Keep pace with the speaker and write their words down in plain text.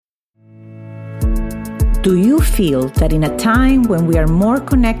Do you feel that in a time when we are more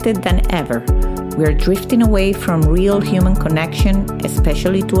connected than ever, we are drifting away from real human connection,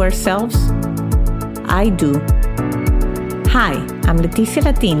 especially to ourselves? I do. Hi, I'm Leticia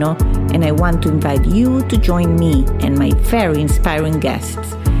Latino, and I want to invite you to join me and my very inspiring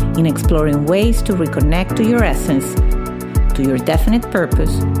guests in exploring ways to reconnect to your essence, to your definite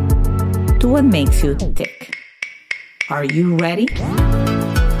purpose, to what makes you tick. Are you ready?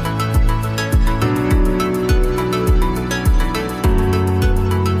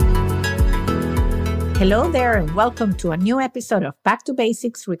 Hello there, and welcome to a new episode of Back to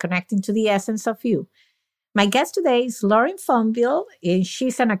Basics, Reconnecting to the Essence of You. My guest today is Lauren Fonvielle, and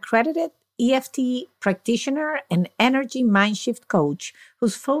she's an accredited EFT practitioner and energy mind shift coach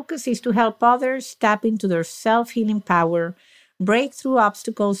whose focus is to help others tap into their self-healing power, break through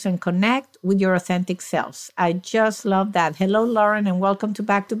obstacles, and connect with your authentic selves. I just love that. Hello, Lauren, and welcome to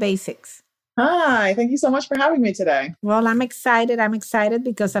Back to Basics. Hi, thank you so much for having me today. Well, I'm excited.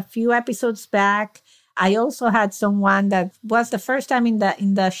 Because a few episodes back, I also had someone that was the first time in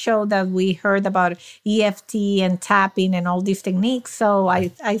the show that we heard about EFT and tapping and all these techniques. So I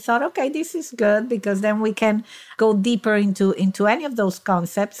thought, okay, this is good because then we can go deeper into any of those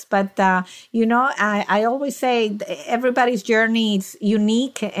concepts. But, I always say everybody's journey is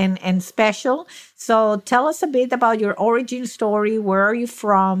unique and special. So tell us a bit about your origin story. Where are you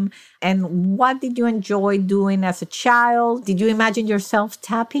from? And what did you enjoy doing as a child? Did you imagine yourself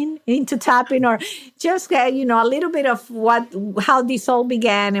tapping, or just, a little bit of how this all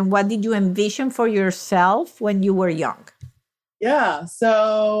began and what did you envision for yourself when you were young? Yeah,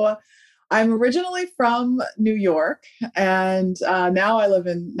 so I'm originally from New York, and now I live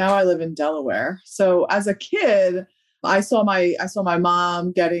in Delaware. So as a kid, I saw my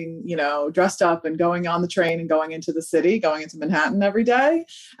mom getting, dressed up and going on the train and going into the city, going into Manhattan every day.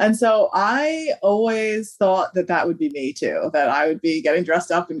 And so I always thought that would be me too, that I would be getting dressed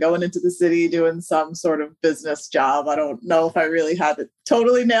up and going into the city, doing some sort of business job. I don't know if I really had it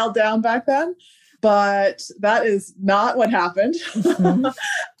totally nailed down back then, but that is not what happened. Mm-hmm.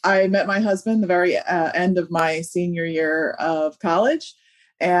 I met my husband the very end of my senior year of college.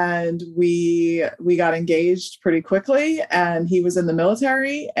 And we got engaged pretty quickly, and he was in the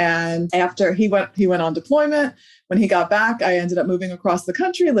military. And after he went on deployment, when he got back, I ended up moving across the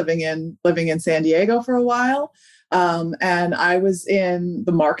country, living in San Diego for a while. And I was in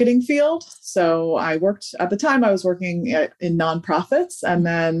the marketing field. So I was working in nonprofits, and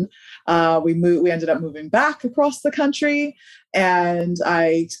then we ended up moving back across the country, and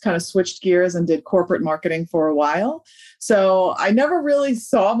I kind of switched gears and did corporate marketing for a while. So I never really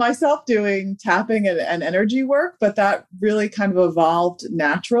saw myself doing tapping and energy work, but that really kind of evolved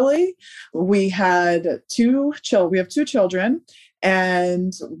naturally. We have two children.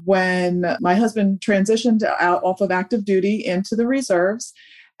 And when my husband transitioned out off of active duty into the reserves,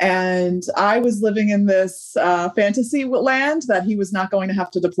 and I was living in this fantasy land that he was not going to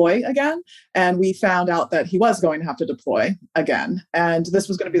have to deploy again. And we found out that he was going to have to deploy again. And this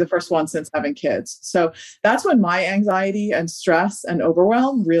was going to be the first one since having kids. So that's when my anxiety and stress and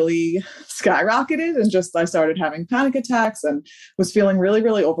overwhelm really skyrocketed. And I started having panic attacks and was feeling really,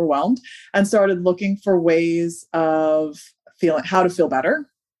 really overwhelmed, and started looking for ways of how to feel better.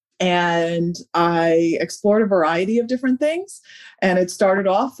 And I explored a variety of different things. And it started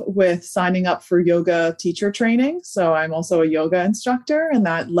off with signing up for yoga teacher training. So I'm also a yoga instructor, and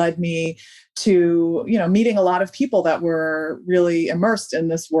that led me to, meeting a lot of people that were really immersed in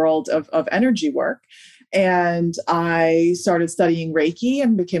this world of energy work. And I started studying Reiki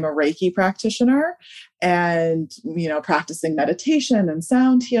and became a Reiki practitioner, and, practicing meditation and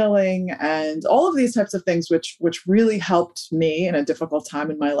sound healing and all of these types of things, which really helped me in a difficult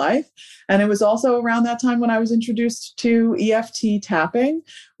time in my life. And it was also around that time when I was introduced to EFT tapping,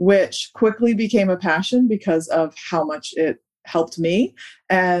 which quickly became a passion because of how much it helped me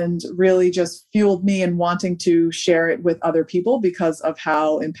and really just fueled me in wanting to share it with other people because of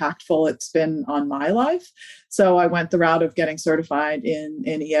how impactful it's been on my life. So I went the route of getting certified in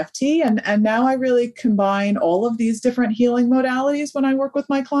EFT. And now I really combine all of these different healing modalities when I work with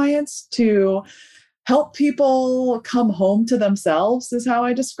my clients to help people come home to themselves, is how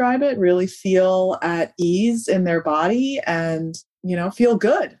I describe it, really feel at ease in their body and, feel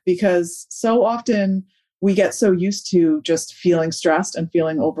good, because so often we get so used to just feeling stressed and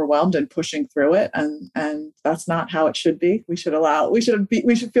feeling overwhelmed and pushing through it. And that's not how it should be. We should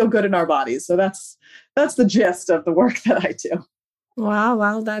feel good in our bodies. So that's the gist of the work that I do.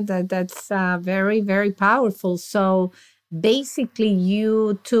 Wow. That's very, very powerful. So basically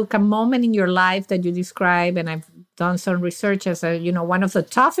you took a moment in your life that you describe, and I've done some research as one of the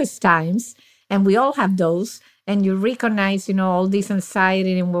toughest times. And we all have those. And you recognize, all this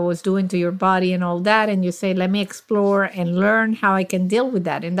anxiety and what was doing to your body and all that. And you say, let me explore and learn how I can deal with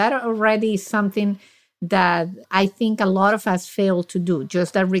that. And that already is something that I think a lot of us fail to do.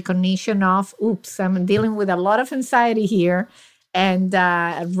 Just that recognition of, oops, I'm dealing with a lot of anxiety here. And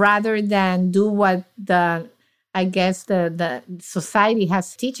rather than do what the society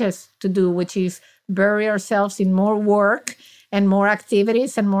has teach us to do, which is bury ourselves in more work and more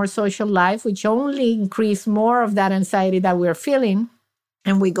activities and more social life, which only increase more of that anxiety that we're feeling.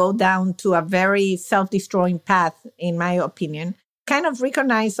 And we go down to a very self-destroying path, in my opinion. Kind of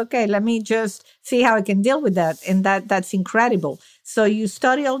recognize, okay, let me just see how I can deal with that. And that's incredible. So you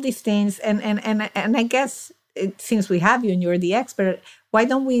study all these things. And I guess since we have you and you're the expert, why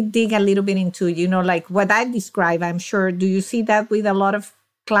don't we dig a little bit into, like what I describe? I'm sure, do you see that with a lot of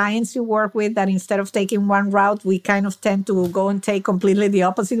clients you work with, that instead of taking one route, we kind of tend to go and take completely the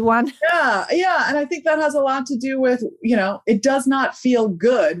opposite one? Yeah. And I think that has a lot to do with, it does not feel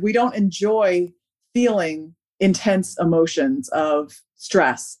good. We don't enjoy feeling intense emotions of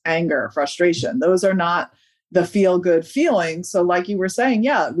stress, anger, frustration. Those are not the feel good feeling. So like you were saying,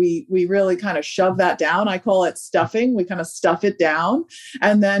 we really kind of shove that down. I call it stuffing. We kind of stuff it down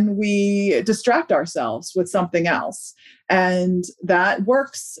and then we distract ourselves with something else. And that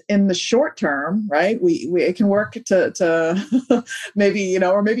works in the short term, right? It can work to maybe,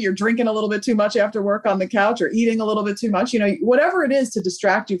 or maybe you're drinking a little bit too much after work on the couch or eating a little bit too much, whatever it is to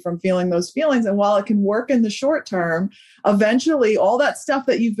distract you from feeling those feelings. And while it can work in the short term, eventually all that stuff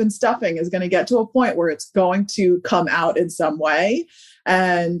that you've been stuffing is going to get to a point where it's going to come out in some way.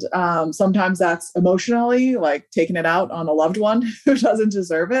 And sometimes that's emotionally, like taking it out on a loved one who doesn't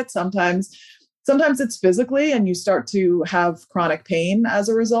deserve it. Sometimes it's physically, and you start to have chronic pain as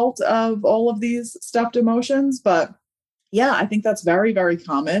a result of all of these stuffed emotions. But yeah, I think that's very, very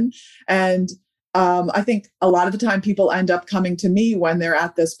common. And I think a lot of the time people end up coming to me when they're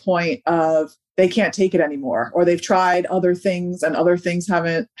at this point of they can't take it anymore, or they've tried other things and other things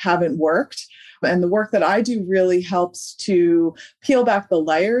haven't worked. And the work that I do really helps to peel back the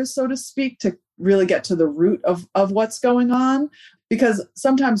layers, so to speak, to really get to the root of what's going on. Because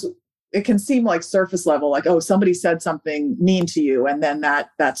sometimes it can seem like surface level, like, oh, somebody said something mean to you, and then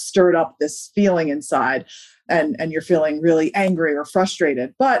that stirred up this feeling inside. And you're feeling really angry or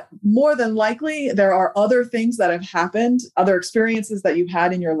frustrated. But more than likely, there are other things that have happened, other experiences that you've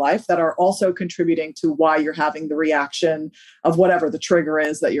had in your life that are also contributing to why you're having the reaction of whatever the trigger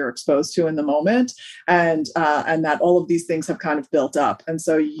is that you're exposed to in the moment. And that all of these things have kind of built up. And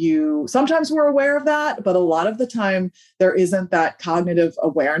so sometimes we're aware of that, but a lot of the time there isn't that cognitive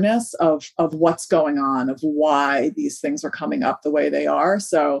awareness of what's going on, of why these things are coming up the way they are.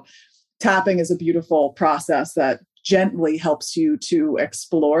 So tapping is a beautiful process that gently helps you to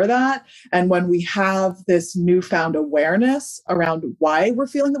explore that. And when we have this newfound awareness around why we're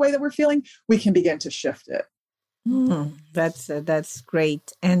feeling the way that we're feeling, we can begin to shift it. That's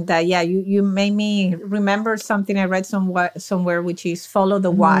great. And you made me remember something I read somewhere, which is follow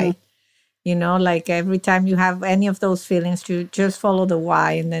the why. Like every time you have any of those feelings, you just follow the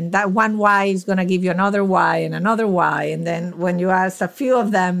why. And then that one why is going to give you another why and another why. And then when you ask a few of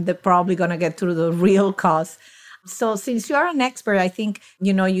them, they're probably going to get to the real cause. So since you're an expert, I think,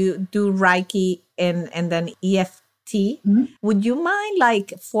 you do Reiki and then EFT. Mm-hmm. Would you mind,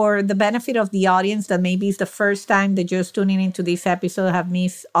 like, for the benefit of the audience that maybe it's the first time they're just tuning into this episode, have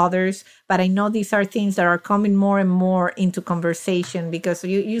missed others, but I know these are things that are coming more and more into conversation because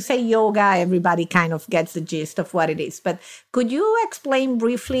you say yoga, everybody kind of gets the gist of what it is. But could you explain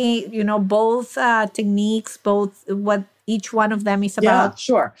briefly, both techniques, both what each one of them is about? Yeah,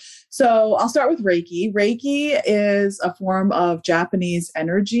 sure. So I'll start with Reiki. Reiki is a form of Japanese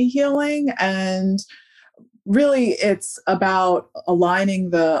energy healing, and really it's about aligning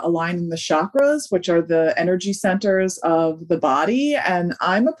the chakras, which are the energy centers of the body. And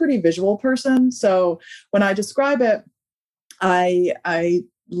I'm a pretty visual person. So when I describe it, I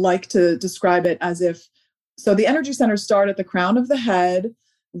like to describe it as if, so the energy centers start at the crown of the head,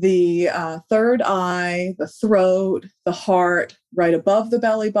 the third eye, the throat, the heart, right above the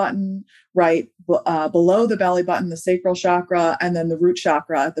belly button, right below the belly button, the sacral chakra, and then the root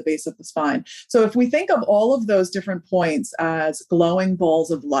chakra at the base of the spine. So if we think of all of those different points as glowing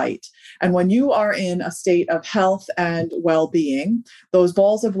balls of light, and when you are in a state of health and well-being, those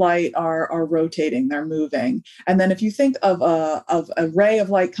balls of light are rotating, they're moving. And then if you think of a ray of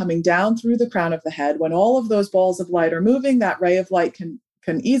light coming down through the crown of the head, when all of those balls of light are moving, that ray of light can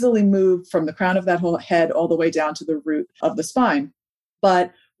easily move from the crown of that whole head all the way down to the root of the spine.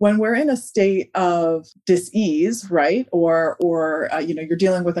 But when we're in a state of dis-ease, right? Or you're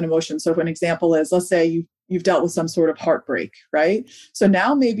dealing with an emotion. So if an example is, let's say you've dealt with some sort of heartbreak, right? So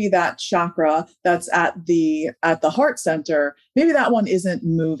now maybe that chakra that's at the heart center, maybe that one isn't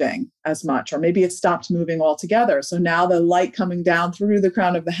moving as much, or maybe it stopped moving altogether. So now the light coming down through the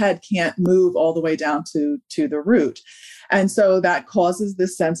crown of the head can't move all the way down to the root. And so that causes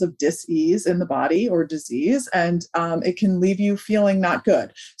this sense of dis-ease in the body or disease, and it can leave you feeling not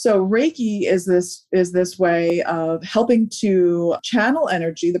good. So Reiki is this way of helping to channel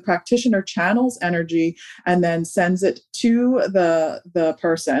energy. The practitioner channels energy and then sends it to the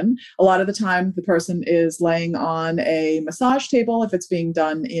person. A lot of the time, the person is laying on a massage table if it's being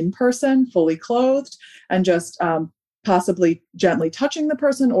done in person, fully clothed, and just possibly gently touching the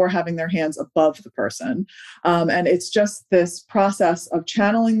person or having their hands above the person. And it's just this process of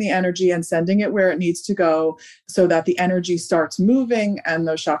channeling the energy and sending it where it needs to go so that the energy starts moving and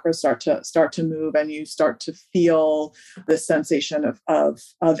those chakras start to move, and you start to feel this sensation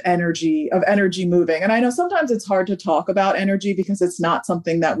of energy moving. And I know sometimes it's hard to talk about energy because it's not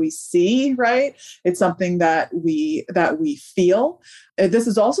something that we see, right? It's something that we feel. This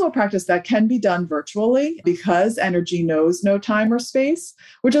is also a practice that can be done virtually because energy knows no time or space,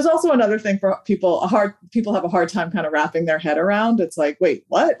 which is also another thing for people. People have a hard time kind of wrapping their head around. It's like, wait,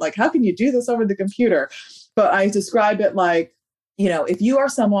 what? Like, how can you do this over the computer? But I describe it like, if you are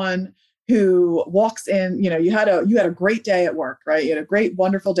someone who walks in, you had a great day at work, right? You had a great,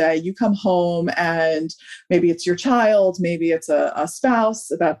 wonderful day. You come home and maybe it's your child, maybe it's a spouse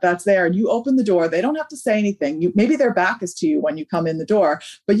that's there, and you open the door. They don't have to say anything. Maybe their back is to you when you come in the door,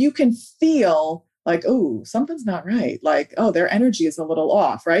 but you can feel like, oh, something's not right. Like, oh, their energy is a little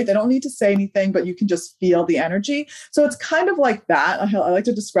off, right? They don't need to say anything, but you can just feel the energy. So it's kind of like that. I like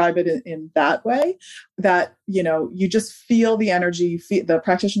to describe it in that way, that, you just feel the energy. The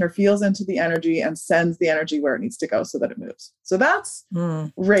practitioner feels into the energy and sends the energy where it needs to go so that it moves. So that's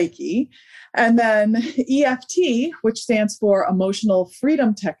Reiki. And then EFT, which stands for Emotional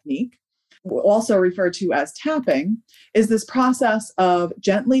Freedom Technique, also referred to as tapping, is this process of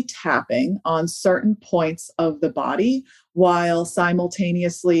gently tapping on certain points of the body while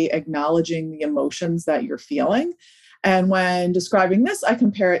simultaneously acknowledging the emotions that you're feeling. And when describing this, I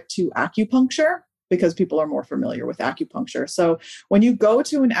compare it to acupuncture because people are more familiar with acupuncture. So when you go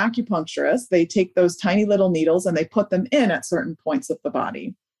to an acupuncturist, they take those tiny little needles and they put them in at certain points of the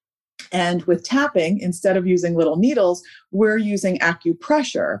body. And with tapping, instead of using little needles, we're using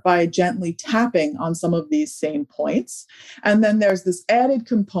acupressure by gently tapping on some of these same points. And then there's this added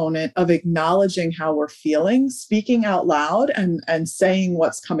component of acknowledging how we're feeling, speaking out loud and saying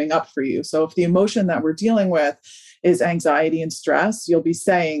what's coming up for you. So if the emotion that we're dealing with is anxiety and stress, you'll be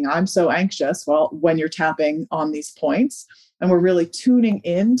saying, I'm so anxious, well, when you're tapping on these points. And we're really tuning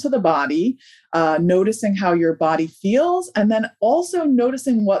into the body, noticing how your body feels, and then also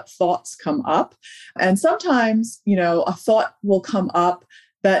noticing what thoughts come up. And sometimes, a thought will come up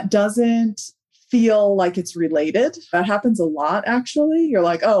that doesn't feel like it's related. That happens a lot, actually. You're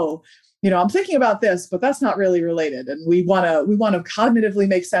like, oh, I'm thinking about this, but that's not really related. And we want to cognitively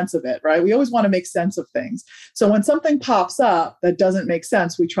make sense of it, right? We always want to make sense of things. So when something pops up that doesn't make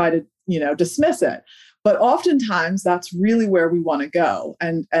sense, we try to, dismiss it. But oftentimes that's really where we want to go.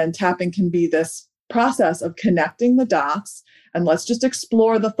 And tapping can be this process of connecting the dots. And let's just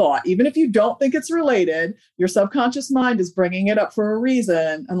explore the thought. Even if you don't think it's related, your subconscious mind is bringing it up for a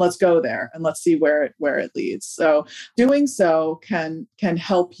reason. And let's go there and let's see where it leads. So doing so can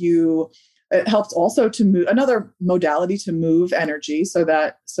help you. It helps also to move, another modality to move energy so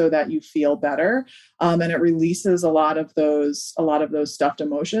that you feel better. And it releases a lot of those stuffed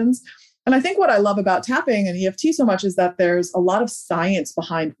emotions. And I think what I love about tapping and EFT so much is that there's a lot of science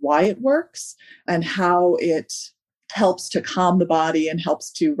behind why it works and how it helps to calm the body and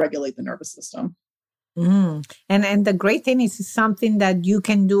helps to regulate the nervous system. And the great thing is it's something that you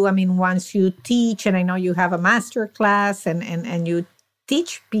can do. I mean, once you teach, and I know you have a master class and you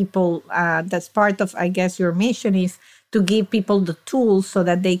teach people, that's part of, I guess, your mission is to give people the tools so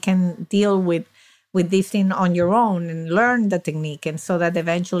that they can deal with this thing on your own and learn the technique, and so that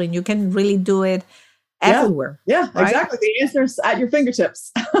eventually you can really do it everywhere. Yeah, right? Exactly. The answer's at your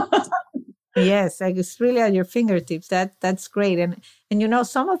fingertips. Yes, like it's really at your fingertips. That's great. And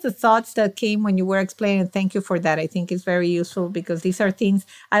some of the thoughts that came when you were explaining, thank you for that. I think it's very useful because these are things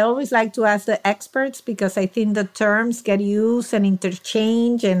I always like to ask the experts, because I think the terms get used and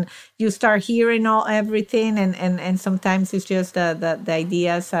interchange and you start hearing everything and sometimes it's just the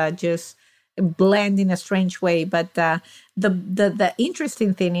ideas just blend in a strange way. But the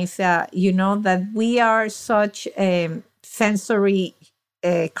interesting thing is, that we are such sensory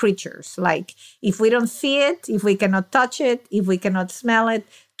creatures. Like if we don't see it, if we cannot touch it, if we cannot smell it,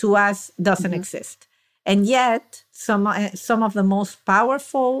 to us doesn't exist. And yet, some of the most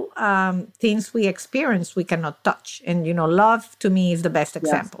powerful things we experience, we cannot touch. And, love to me is the best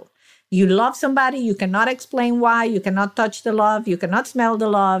example. Yes. You love somebody, you cannot explain why, you cannot touch the love, you cannot smell the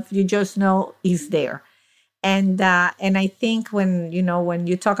love, you just know it's there. And I think when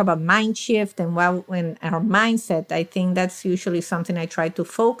you talk about mind shift and when our mindset, I think that's usually something I try to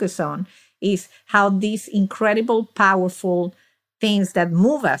focus on, is how these incredible, powerful things that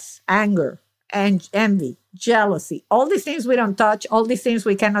move us, anger, and envy, jealousy, all these things we don't touch, all these things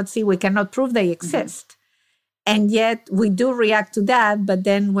we cannot see, we cannot prove they exist. And yet we do react to that. But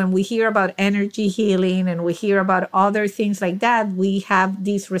then when we hear about energy healing and we hear about other things like that, we have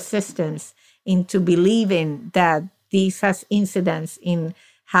this resistance into believing that this has incidence in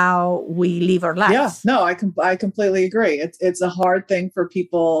how we live our lives. Yeah, no, I completely agree. It's a hard thing for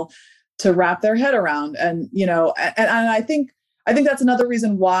people to wrap their head around. And, and I think that's another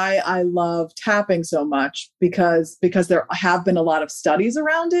reason why I love tapping so much, because there have been a lot of studies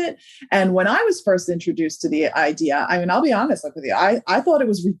around it. And when I was first introduced to the idea, I mean, I'll be honest with you, I thought it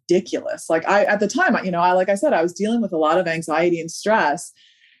was ridiculous. Like at the time, like I said, I was dealing with a lot of anxiety and stress.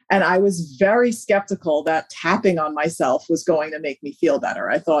 And I was very skeptical that tapping on myself was going to make me feel better.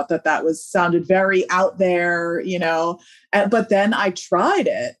 I thought that sounded very out there, but then I tried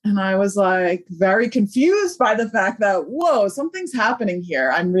it and I was like very confused by the fact that, whoa, something's happening here.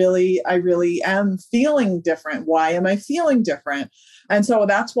 I really am feeling different. Why am I feeling different? And so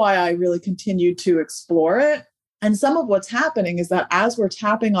that's why I really continued to explore it. And some of what's happening is that as we're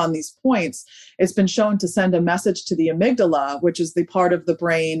tapping on these points, it's been shown to send a message to the amygdala, which is the part of the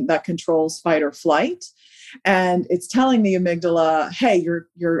brain that controls fight or flight. And it's telling the amygdala, hey,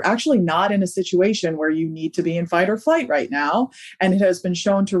 you're actually not in a situation where you need to be in fight or flight right now. And it has been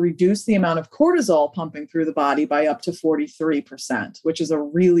shown to reduce the amount of cortisol pumping through the body by up to 43%, which is a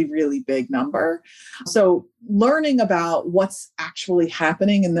really, really big number. So learning about what's actually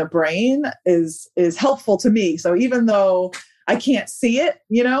happening in the brain is helpful to me. So even though I can't see it,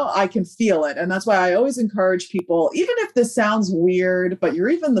 I can feel it. And that's why I always encourage people, even if this sounds weird, but you're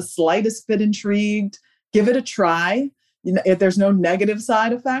even the slightest bit intrigued, give it a try. If there's no negative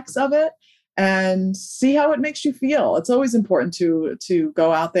side effects of it, and see how it makes you feel. It's always important to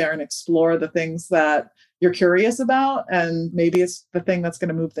go out there and explore the things that you're curious about, and maybe it's the thing that's going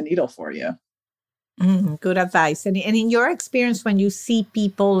to move the needle for you. Good advice. And in your experience, when you see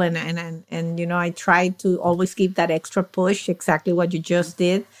people and I try to always give that extra push, exactly what you just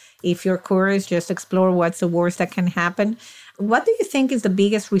did. If you're curious, just explore what's the worst that can happen. What do you think is the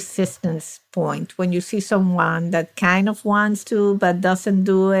biggest resistance point when you see someone that kind of wants to but doesn't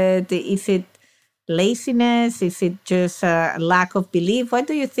do it? Is it laziness? Is it just a lack of belief? What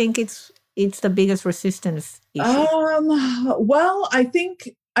do you think it's the biggest resistance issue? Well, I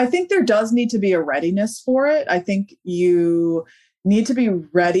think there does need to be a readiness for it. I think you need to be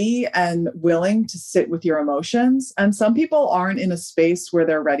ready and willing to sit with your emotions. And some people aren't in a space where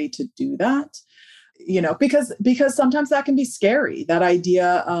they're ready to do that. Because sometimes that can be scary, that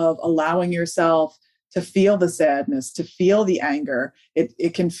idea of allowing yourself to feel the sadness, to feel the anger.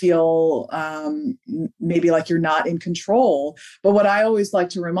 It can feel maybe like you're not in control. But what I always like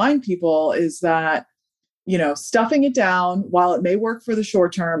to remind people is that, stuffing it down, while it may work for the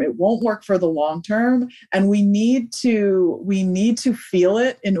short term, it won't work for the long term. And we need to feel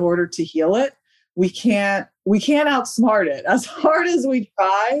it in order to heal it. We can't outsmart it as hard as we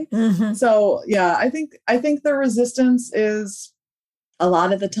try. Mm-hmm. So yeah, I think the resistance is a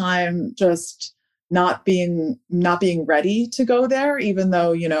lot of the time just not being ready to go there, even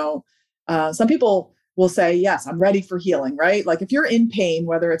though, some people will say, yes, I'm ready for healing, right? Like if you're in pain,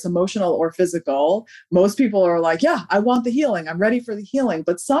 whether it's emotional or physical, most people are like, yeah, I want the healing. I'm ready for the healing.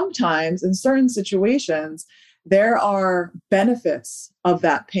 But sometimes in certain situations, there are benefits of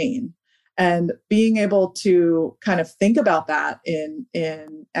that pain. And being able to kind of think about that in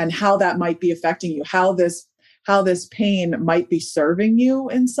and how that might be affecting you, how this pain might be serving you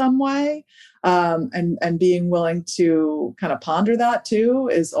in some way, and being willing to kind of ponder that too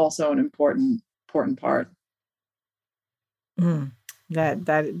is also an important part.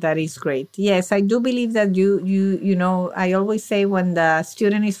 That is great. Yes, I do believe that I always say when the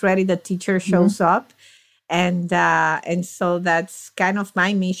student is ready, the teacher shows up. And so that's kind of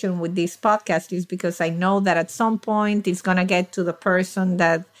my mission with this podcast, is because I know that at some point it's going to get to the person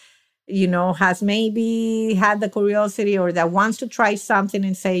that, has maybe had the curiosity or that wants to try something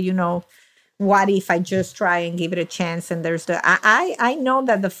and say, what if I just try and give it a chance? And there's I know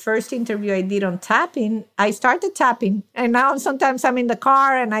that the first interview I did on tapping, I started tapping, and now sometimes I'm in the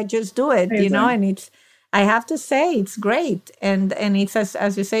car and I just do it, Amazing. and I have to say it's great. And it's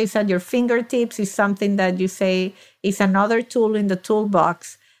as you say, it's at your fingertips. It's something that you say is another tool in the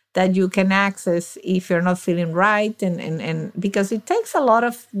toolbox that you can access if you're not feeling right. And because it takes a lot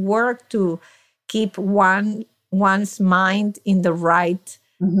of work to keep one's mind in the right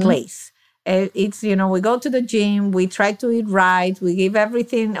Mm-hmm. place. It's, we go to the gym, we try to eat right, we give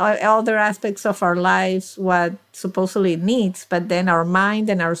everything, other aspects of our lives what supposedly it needs, but then our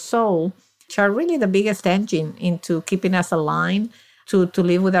mind and our soul, which are really the biggest engine into keeping us aligned to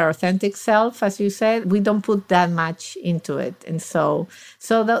live with our authentic self, as you said, we don't put that much into it. And so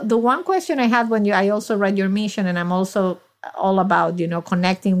the one question I had when I also read your mission, and I'm also all about,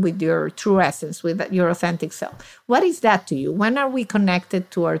 connecting with your true essence, with your authentic self. What is that to you? When are we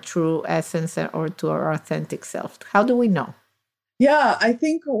connected to our true essence or to our authentic self? How do we know? Yeah, I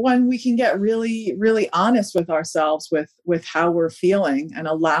think when we can get really, really honest with ourselves, with how we're feeling, and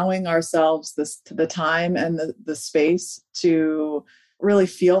allowing ourselves the time and the space to really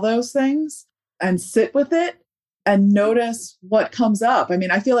feel those things and sit with it and notice what comes up. I mean,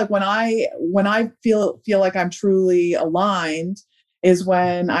 I feel like when I feel like I'm truly aligned is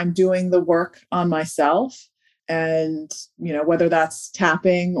when I'm doing the work on myself, and whether that's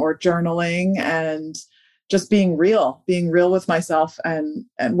tapping or journaling, and just being real with myself, and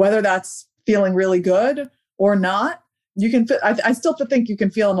whether that's feeling really good or not, you can I still think you can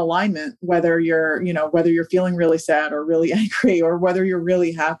feel an alignment, whether you're feeling really sad or really angry, or whether you're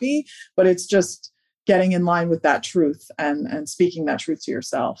really happy, but it's just getting in line with that truth, and speaking that truth to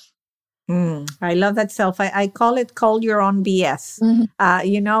yourself. I love that self. I call your own BS,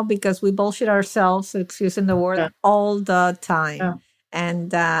 Mhm. because we bullshit ourselves, excusing the word, Yeah. all the time. Yeah.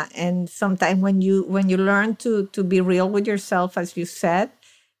 And sometimes when you learn to be real with yourself, as you said,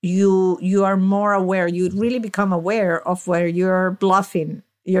 you are more aware. You really become aware of where you're bluffing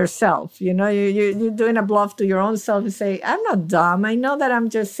yourself. You're doing a bluff to your own self and say, I'm not dumb. I know that I'm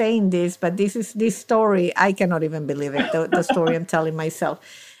just saying this, but this story, I cannot even believe it. The story I'm telling myself.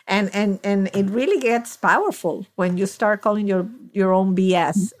 And it really gets powerful when you start calling your own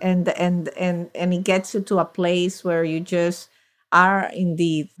BS, and it gets you to a place where you just are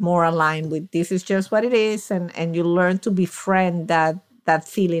indeed more aligned with this is just what it is, and you learn to befriend that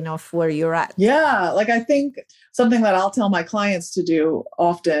feeling of where you're at. Yeah, like I think something that I'll tell my clients to do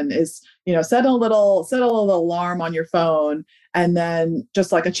often is, set a little alarm on your phone, and then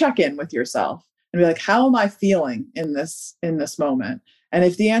just like a check-in with yourself, and be like, how am I feeling in this moment? And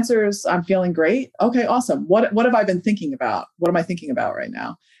if the answer is I'm feeling great, okay, awesome. What have I been thinking about? What am I thinking about right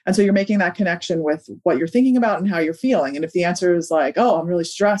now? And so you're making that connection with what you're thinking about and how you're feeling. And if the answer is like, oh, I'm really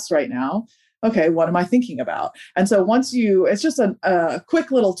stressed right now, okay, what am I thinking about? And so it's just a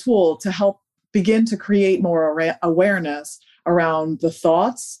quick little tool to help begin to create more awareness around the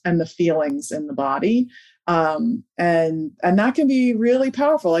thoughts and the feelings in the body. And that can be really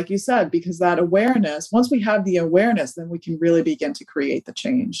powerful, like you said, because that awareness, once we have the awareness, then we can really begin to create the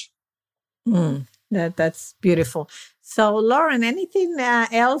change. That's beautiful. So, Lauren, anything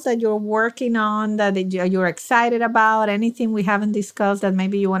else that you're working on that you're excited about? Anything we haven't discussed that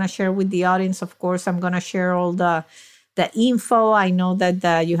maybe you want to share with the audience? Of course, I'm going to share all the info. I know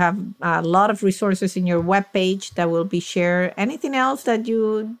that you have a lot of resources in your webpage that will be shared. Anything else that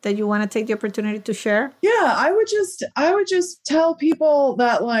you want to take the opportunity to share? Yeah, I would just tell people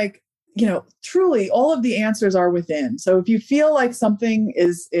that, like, truly all of the answers are within. So if you feel like something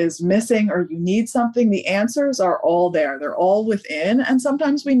is missing, or you need something, the answers are all there. They're all within. And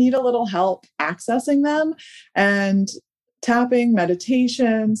sometimes we need a little help accessing them. And tapping,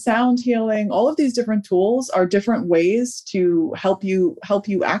 meditation, sound healing, all of these different tools are different ways to help you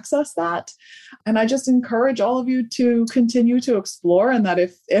access that. And I just encourage all of you to continue to explore, and that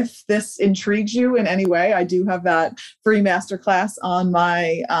if this intrigues you in any way, I do have that free masterclass on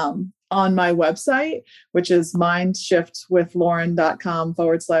my website, which is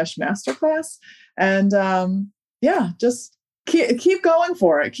mindshiftwithlauren.com/masterclass. And yeah, just keep going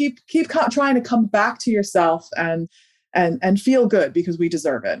for it. Keep trying to come back to yourself, and feel good, because we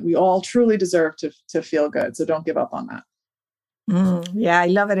deserve it. We all truly deserve to feel good. So don't give up on that. Yeah, I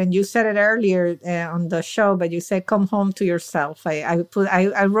love it. And you said it earlier on the show, but you said come home to yourself. I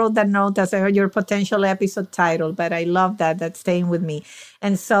wrote that note as your potential episode title, but I love that. That's staying with me.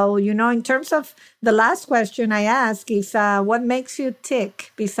 And so, in terms of the last question I ask is, what makes you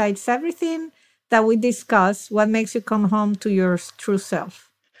tick besides everything that we discussed? What makes you come home to your true self?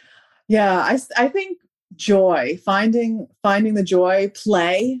 Yeah, I think joy, finding the joy,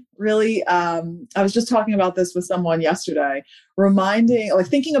 play. Really, I was just talking about this with someone yesterday,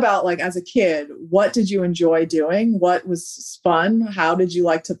 thinking about like as a kid, what did you enjoy doing? What was fun? How did you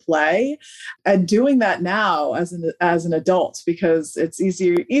like to play? And doing that now as an adult, because it's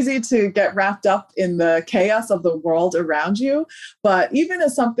easy to get wrapped up in the chaos of the world around you. But even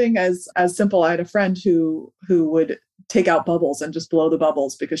as something as simple, I had a friend who would take out bubbles and just blow the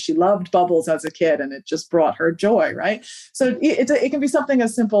bubbles because she loved bubbles as a kid and it just brought her joy, right? So it can be something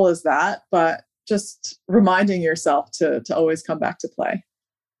as simple as that, but just reminding yourself to always come back to play.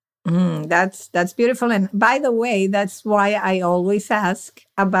 That's beautiful. And by the way, that's why I always ask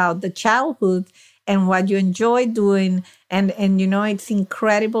about the childhood and what you enjoy doing. And it's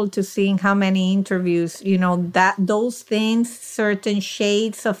incredible to see how many interviews, that those things, certain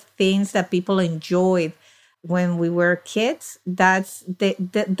shades of things that people enjoyed when we were kids,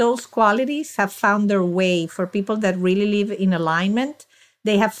 those qualities have found their way for people that really live in alignment.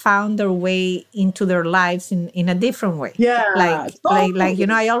 They have found their way into their lives in a different way. Yeah. Like,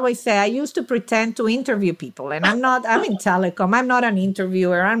 I always say, I used to pretend to interview people, and I'm in telecom. I'm not an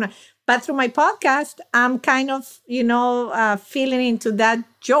interviewer. But through my podcast, I'm kind of, feeling into that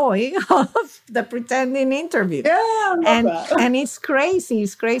joy of the pretending interview. Yeah, I love that. And it's crazy.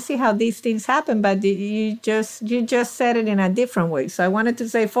 It's crazy how these things happen, but you just said it in a different way. So I wanted to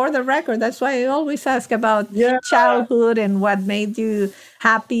say, for the record, that's why I always ask about childhood and what made you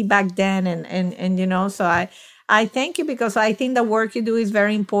happy back then. And so I thank you, because I think the work you do is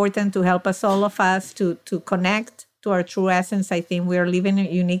very important to help all of us to connect to our true essence. I think we are living in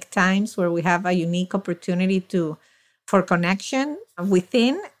unique times where we have a unique opportunity for connection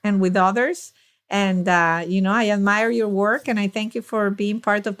within and with others. And, I admire your work, and I thank you for being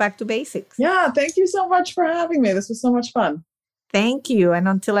part of Back to Basics. Yeah, thank you so much for having me. This was so much fun. Thank you. And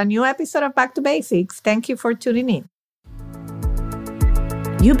until a new episode of Back to Basics, thank you for tuning in.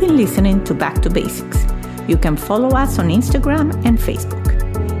 You've been listening to Back to Basics. You can follow us on Instagram and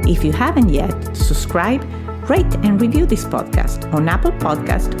Facebook. If you haven't yet, subscribe, rate and review this podcast on Apple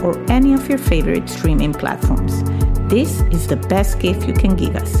Podcast or any of your favorite streaming platforms. This is the best gift you can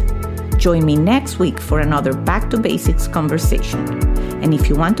give us. Join me next week for another Back to Basics conversation. And if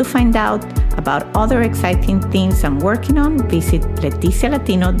you want to find out about other exciting things I'm working on, visit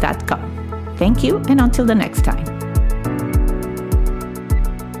leticialatino.com. Thank you, and until the next time.